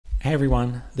Hey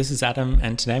everyone, this is Adam,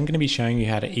 and today I'm going to be showing you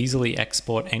how to easily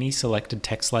export any selected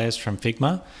text layers from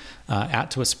Figma out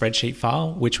to a spreadsheet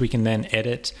file, which we can then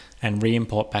edit and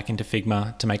re-import back into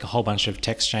Figma to make a whole bunch of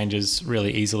text changes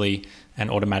really easily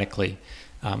and automatically.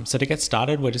 So to get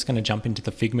started, we're just going to jump into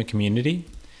the Figma community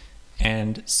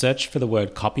and search for the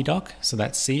word CopyDoc. So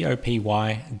that's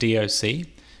CopyDoc.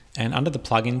 And under the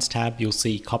plugins tab, you'll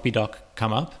see CopyDoc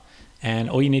come up.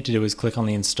 And all you need to do is click on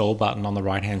the install button on the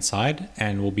right hand side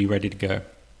and we'll be ready to go.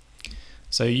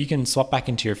 So you can swap back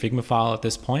into your Figma file at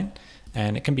this point,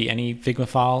 and it can be any Figma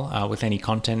file with any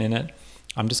content in it.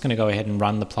 I'm just going to go ahead and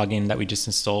run the plugin that we just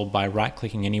installed by right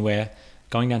clicking anywhere,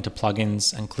 going down to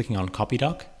plugins and clicking on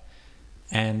CopyDoc.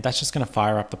 And that's just going to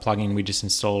fire up the plugin we just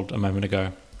installed a moment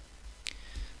ago.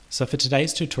 So for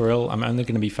today's tutorial, I'm only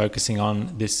going to be focusing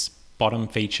on this bottom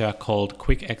feature called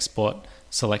Quick Export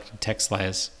Selected Text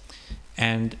Layers.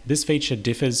 And this feature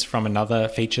differs from another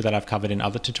feature that I've covered in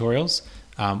other tutorials,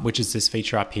 which is this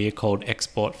feature up here called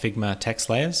Export Figma Text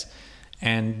Layers.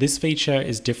 And this feature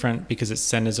is different because it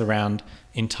centers around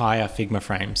entire Figma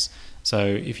frames. So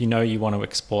if you know you want to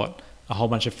export a whole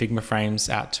bunch of Figma frames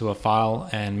out to a file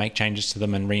and make changes to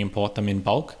them and re-import them in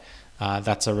bulk,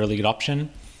 that's a really good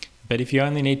option. But if you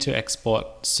only need to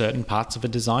export certain parts of a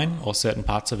design or certain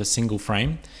parts of a single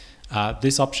frame,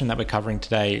 this option that we're covering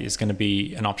today is going to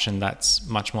be an option that's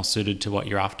much more suited to what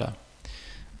you're after.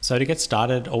 So to get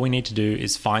started, all we need to do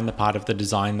is find the part of the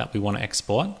design that we want to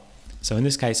export. So in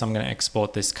this case, I'm going to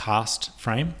export this cast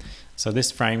frame. So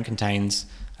this frame contains,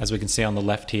 as we can see on the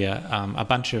left here, a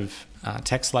bunch of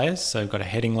text layers. So we've got a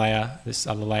heading layer, this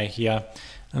other layer here,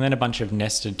 and then a bunch of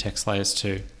nested text layers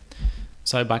too.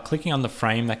 So by clicking on the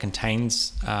frame that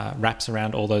contains, wraps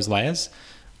around all those layers,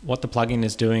 what the plugin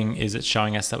is doing is it's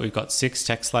showing us that we've got 6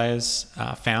 text layers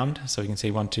found. So we can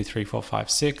see 1, 2, 3, 4, 5,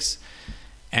 6.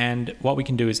 And what we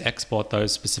can do is export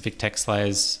those specific text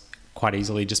layers quite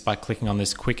easily just by clicking on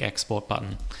this quick export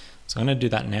button. So I'm going to do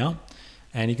that now.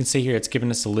 And you can see here it's given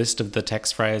us a list of the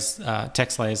text layers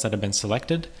that have been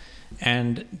selected.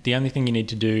 And the only thing you need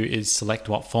to do is select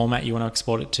what format you want to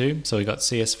export it to. So we've got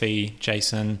CSV,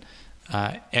 JSON,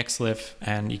 XLIF,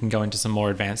 and you can go into some more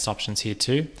advanced options here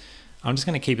too. I'm just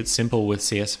going to keep it simple with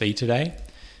CSV today.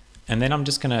 And then I'm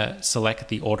just going to select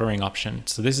the ordering option.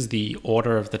 So this is the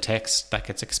order of the text that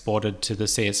gets exported to the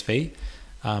CSV.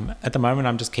 At the moment,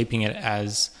 I'm just keeping it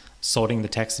as sorting the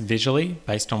text visually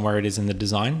based on where it is in the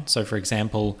design. So for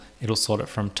example, it'll sort it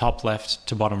from top left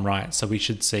to bottom right. So we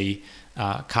should see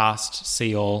cast,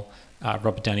 see all,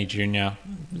 Robert Downey Jr.,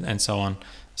 and so on.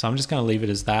 So I'm just going to leave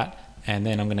it as that. And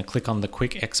then I'm going to click on the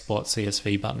quick export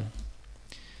CSV button.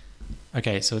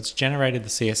 Okay, so it's generated the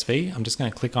CSV. I'm just going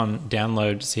to click on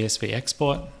download CSV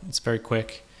export. It's very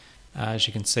quick. As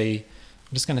you can see,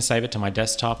 I'm just going to save it to my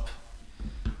desktop,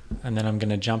 and then I'm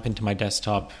going to jump into my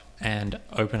desktop and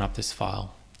open up this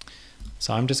file.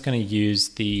 So I'm just going to use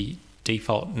the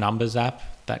default Numbers app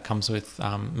that comes with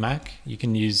Mac. You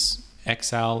can use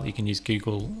Excel, you can use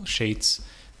Google Sheets,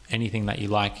 anything that you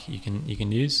like you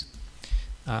can use.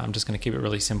 I'm just going to keep it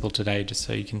really simple today just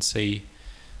so you can see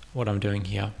what I'm doing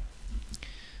here.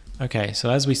 Okay, so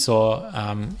as we saw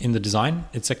in the design,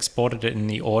 it's exported it in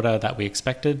the order that we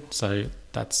expected. So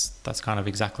that's kind of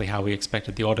exactly how we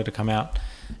expected the order to come out.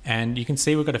 And you can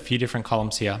see we've got a few different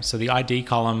columns here. So the ID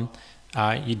column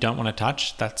you don't want to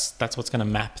touch. That's what's going to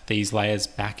map these layers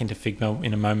back into Figma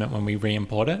in a moment when we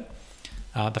re-import it.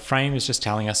 The frame is just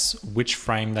telling us which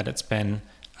frame that it's been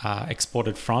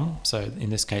exported from. So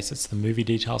in this case, it's the movie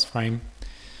details frame.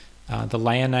 The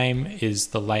layer name is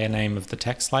the layer name of the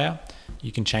text layer.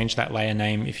 You can change that layer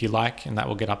name if you like, and that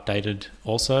will get updated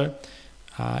also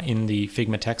in the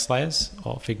Figma text layers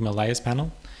or Figma layers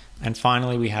panel. And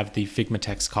finally, we have the Figma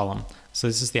text column. So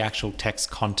this is the actual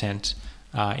text content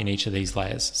in each of these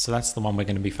layers. So that's the one we're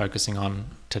going to be focusing on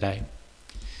today.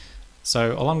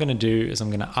 So all I'm going to do is I'm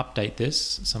going to update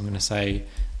this. So I'm going to say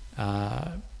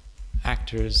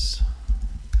actors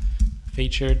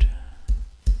featured.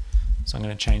 So I'm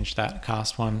going to change that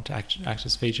cast one to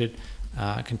actors featured.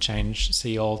 I can change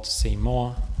see all to see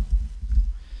more.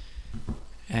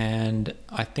 And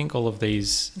I think all of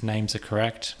these names are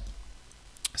correct.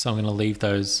 So I'm going to leave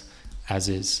those as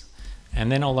is.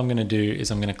 And then all I'm going to do is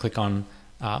I'm going to click on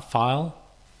File,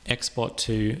 Export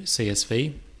to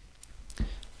CSV. I'm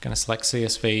going to select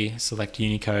CSV, select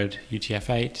Unicode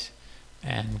UTF-8,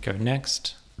 and go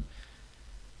Next.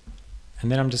 And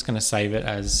then I'm just going to save it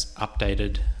as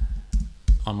updated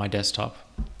on my desktop.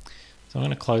 So I'm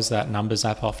going to close that Numbers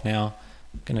app off now.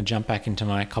 I'm going to jump back into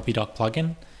my CopyDoc plugin.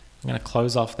 I'm going to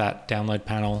close off that download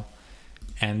panel,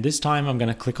 And this time I'm going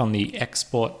to click on the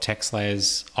Export Text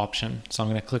Layers option. So I'm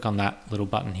going to click on that little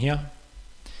button here.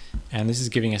 And this is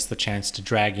giving us the chance to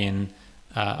drag in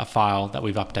a file that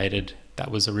we've updated that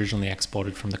was originally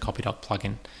exported from the CopyDoc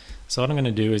plugin. So what I'm going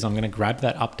to do is I'm going to grab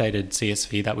that updated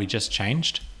CSV that we just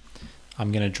changed.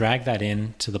 I'm going to drag that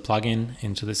in to the plugin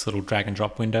into this little drag and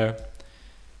drop window.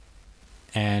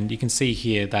 And you can see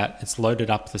here that it's loaded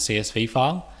up the CSV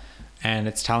file, and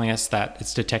it's telling us that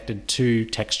it's detected 2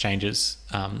 text changes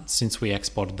since we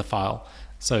exported the file.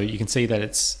 So you can see that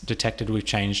it's detected we've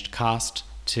changed cast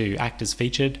to act as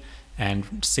featured and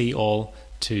see all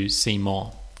to see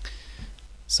more.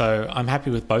 So I'm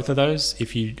happy with both of those.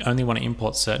 If you only want to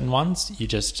import certain ones, you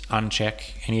just uncheck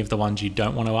any of the ones you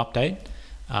don't want to update.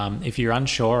 If you're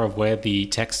unsure of where the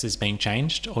text is being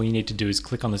changed, all you need to do is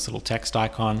click on this little text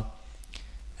icon,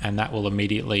 and that will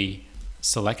immediately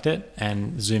select it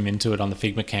and zoom into it on the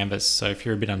Figma canvas. So if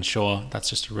you're a bit unsure, that's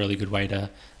just a really good way to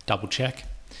double check.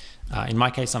 In my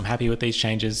case, I'm happy with these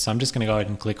changes, so I'm just going to go ahead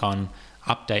and click on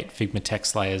Update Figma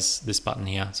Text Layers, this button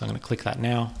here. So I'm going to click that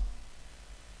now.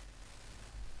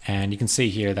 And you can see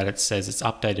here that it says it's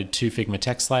updated 2 Figma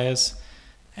text layers.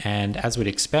 And as we'd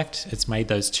expect, it's made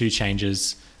those 2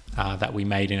 changes that we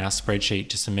made in our spreadsheet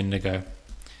just a minute ago.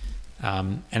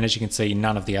 And as you can see,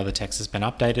 none of the other text has been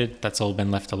updated. That's all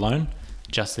been left alone.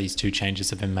 Just these 2 changes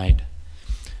have been made.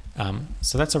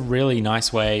 So that's a really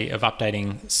nice way of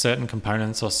updating certain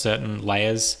components or certain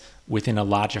layers within a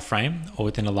larger frame or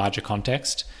within a larger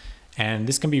context. And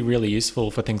this can be really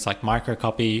useful for things like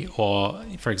microcopy, or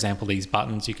for example, these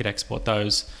buttons, you could export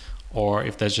those. Or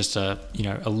if there's just a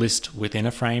list within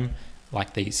a frame,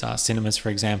 like these cinemas, for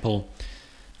example,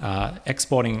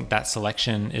 exporting that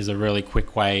selection is a really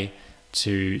quick way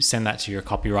to send that to your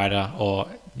copywriter, or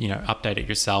update it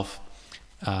yourself,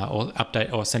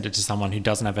 or send it to someone who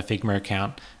doesn't have a Figma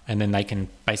account, and then they can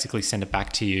basically send it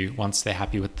back to you once they're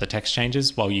happy with the text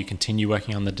changes while you continue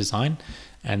working on the design,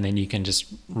 and then you can just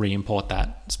re-import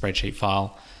that spreadsheet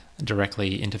file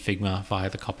directly into Figma via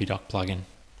the CopyDoc plugin.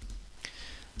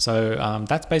 So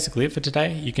that's basically it for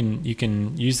today. You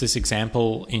can use this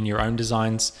example in your own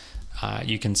designs.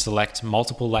 You can select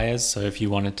multiple layers. So if you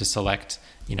wanted to select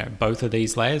both of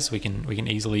these layers, we can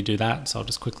easily do that. So I'll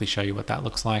just quickly show you what that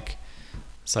looks like.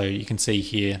 So you can see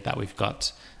here that we've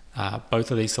got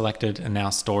both of these selected, and now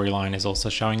storyline is also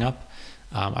showing up.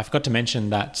 I forgot to mention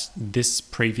that this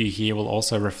preview here will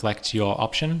also reflect your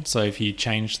option. So if you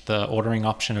change the ordering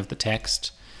option of the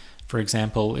text, for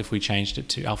example, if we changed it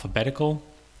to alphabetical,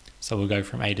 so we'll go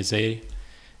from A to Z,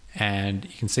 and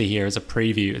you can see here as a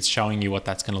preview, it's showing you what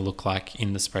that's going to look like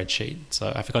in the spreadsheet.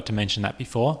 So I forgot to mention that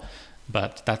before,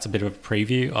 but that's a bit of a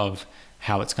preview of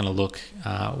how it's going to look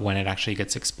when it actually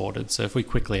gets exported. So if we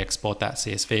quickly export that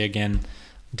CSV again,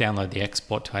 download the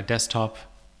export to our desktop,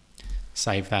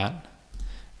 save that,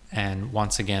 and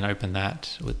once again open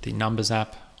that with the Numbers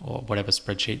app or whatever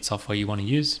spreadsheet software you want to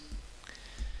use.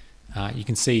 You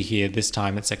can see here this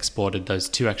time it's exported those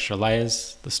 2 extra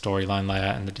layers, the storyline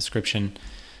layer and the description.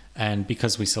 And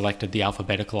because we selected the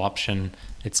alphabetical option,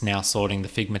 it's now sorting the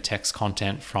Figma text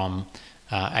content from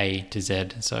A to Z,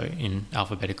 so in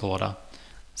alphabetical order.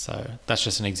 So that's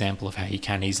just an example of how you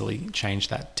can easily change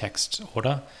that text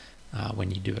order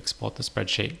when you do export the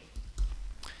spreadsheet.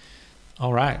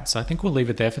 All right, so I think we'll leave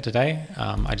it there for today.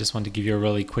 I just wanted to give you a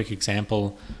really quick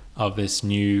example of this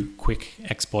new quick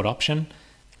export option.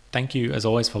 Thank you as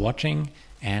always for watching,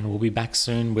 and we'll be back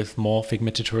soon with more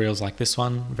Figma tutorials like this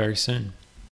one very soon.